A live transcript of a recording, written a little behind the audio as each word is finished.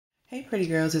Hey pretty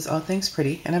girls, it's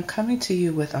Allthingspriti, and I'm coming to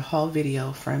you with a haul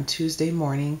video from Tuesday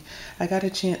morning. I got a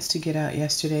chance to get out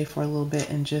yesterday for a little bit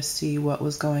and just see what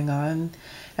was going on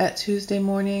at Tuesday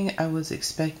morning. I was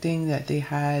expecting that they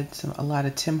had a lot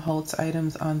of Tim Holtz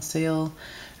items on sale.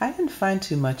 I didn't find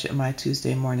too much at my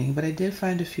Tuesday morning, but I did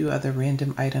find a few other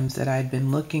random items that I'd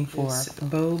been looking for. This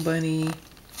Bow Bunny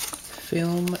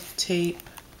film tape.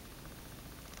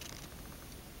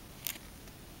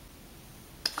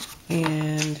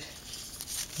 And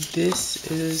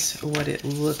this is what it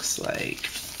looks like.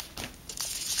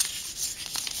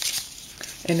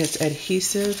 And it's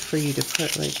adhesive for you to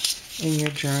put like in your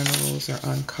journals or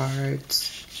on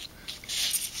cards.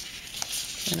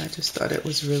 And I just thought it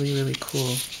was really, really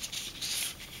cool.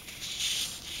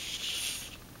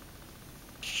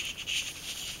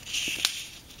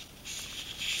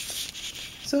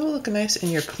 So it'll look nice in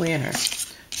your planner.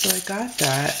 So I got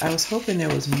that. I was hoping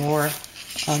there was more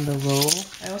on the roll.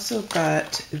 I also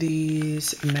got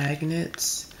these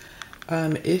magnets.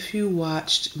 If you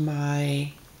watched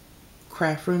my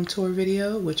craft room tour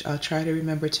video, which I'll try to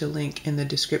remember to link in the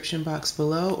description box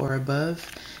below or above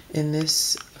in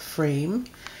this frame,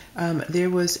 there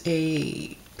was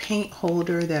a paint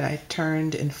holder that I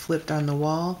turned and flipped on the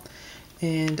wall,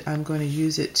 and I'm going to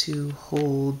use it to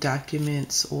hold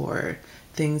documents or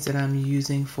things that I'm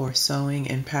using for sewing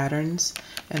and patterns,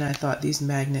 and I thought these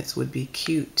magnets would be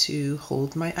cute to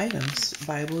hold my items.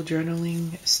 Bible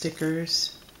journaling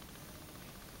stickers,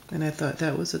 and I thought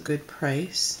that was a good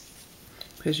price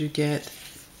because you get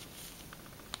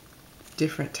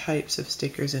different types of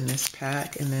stickers in this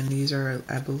pack, and then these are,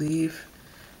 I believe,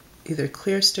 either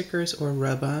clear stickers or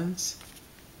rub-ons.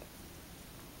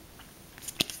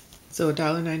 So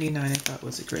 $1.99 I thought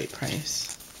was a great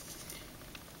price.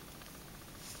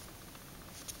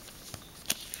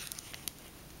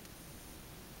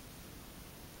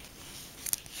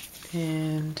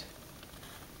 And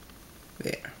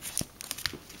there.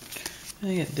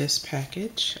 I get this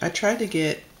package. I tried to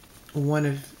get one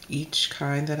of each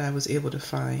kind that I was able to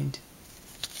find.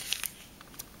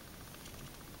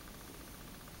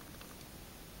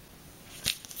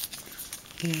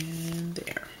 And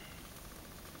there.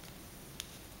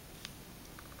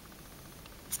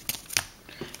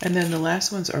 And then the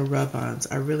last ones are rub-ons.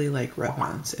 I really like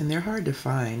rub-ons, and they're hard to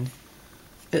find,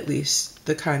 at least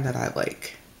the kind that I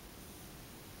like.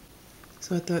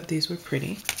 So I thought these were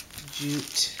pretty.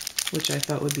 Jute, which I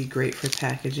thought would be great for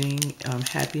packaging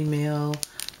Happy Mail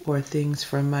or things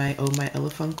from my Oh My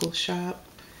Elefunkel shop.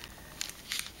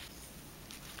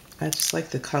 I just like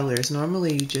the colors.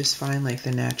 Normally you just find like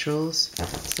the naturals,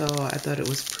 so I thought it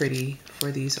was pretty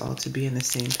for these all to be in the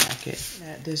same packet.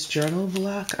 This journal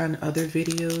block on other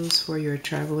videos for your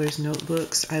traveler's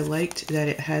notebooks, I liked that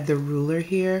it had the ruler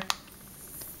here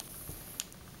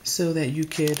so that you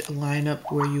could line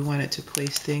up where you wanted to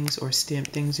place things or stamp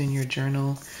things in your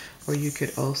journal, or you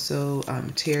could also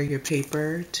tear your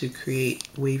paper to create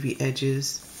wavy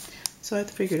edges. So I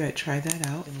figured I'd try that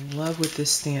out. I'm in love with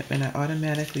this stamp, and I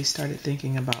automatically started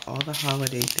thinking about all the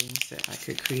holiday things that I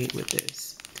could create with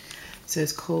this. It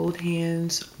says cold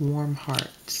hands, warm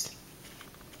hearts.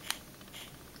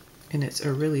 And it's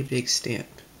a really big stamp,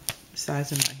 the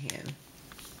size of my hand.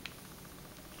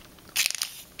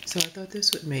 So I thought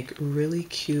this would make really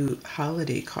cute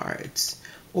holiday cards.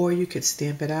 Or you could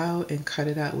stamp it out and cut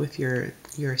it out with your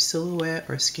Silhouette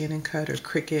or Scan and Cut or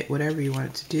Cricut, whatever you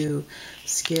want to do.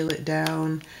 Scale it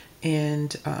down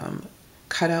and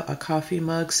cut out a coffee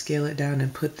mug, scale it down,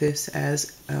 and put this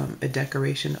as a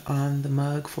decoration on the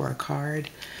mug for a card.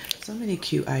 So many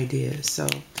cute ideas. So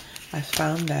I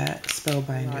found that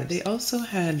Spellbinder. They also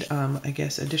had, I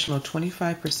guess, additional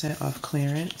 25% off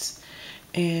clearance.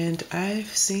 And I've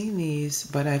seen these,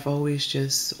 but I've always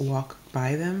just walked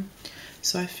by them.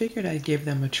 So I figured I'd give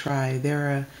them a try.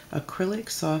 They're a acrylic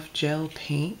soft gel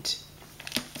paint.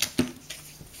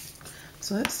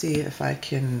 So let's see if I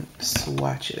can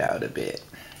swatch it out a bit.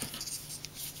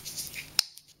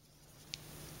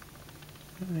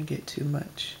 I don't want to get too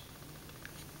much.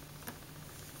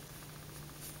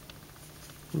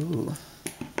 Ooh.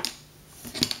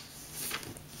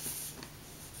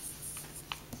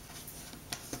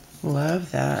 Love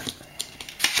that.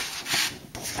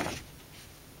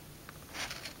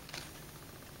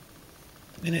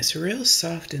 And it's real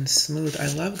soft and smooth.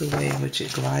 I love the way in which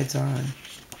it glides on.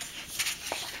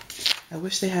 I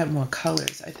wish they had more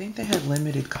colors. I think they had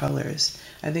limited colors.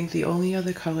 I think the only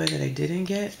other color that I didn't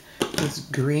get was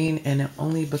green, and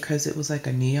only because it was like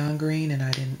a neon green and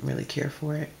I didn't really care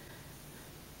for it.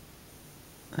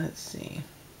 Let's see.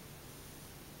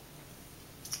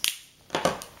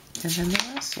 And then the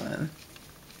last one.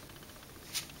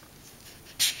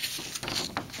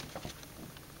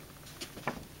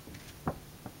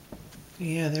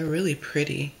 Yeah, they're really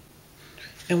pretty.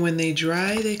 And when they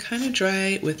dry, they kind of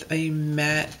dry with a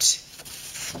matte,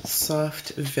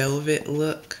 soft velvet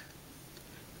look.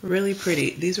 Really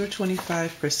pretty. These were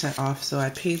 25% off, so I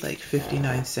paid like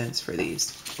 59 cents for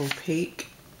these. Opaque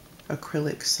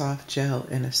acrylic soft gel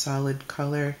in a solid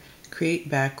color. Create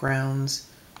backgrounds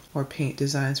or paint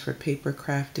designs for paper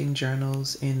crafting,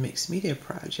 journals, and mixed media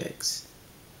projects.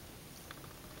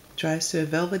 Dries to a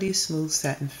velvety, smooth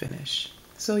satin finish.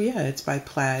 So yeah, it's by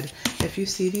Plaid. If you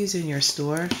see these in your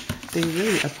store, they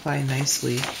really apply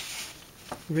nicely.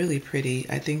 Really pretty.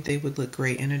 I think they would look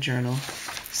great in a journal.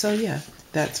 So yeah,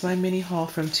 that's my mini haul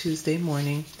from Tuesday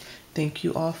morning. Thank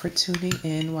you all for tuning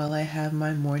in while I have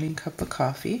my morning cup of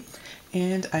coffee.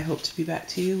 And I hope to be back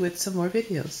to you with some more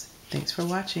videos. Thanks for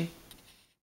watching.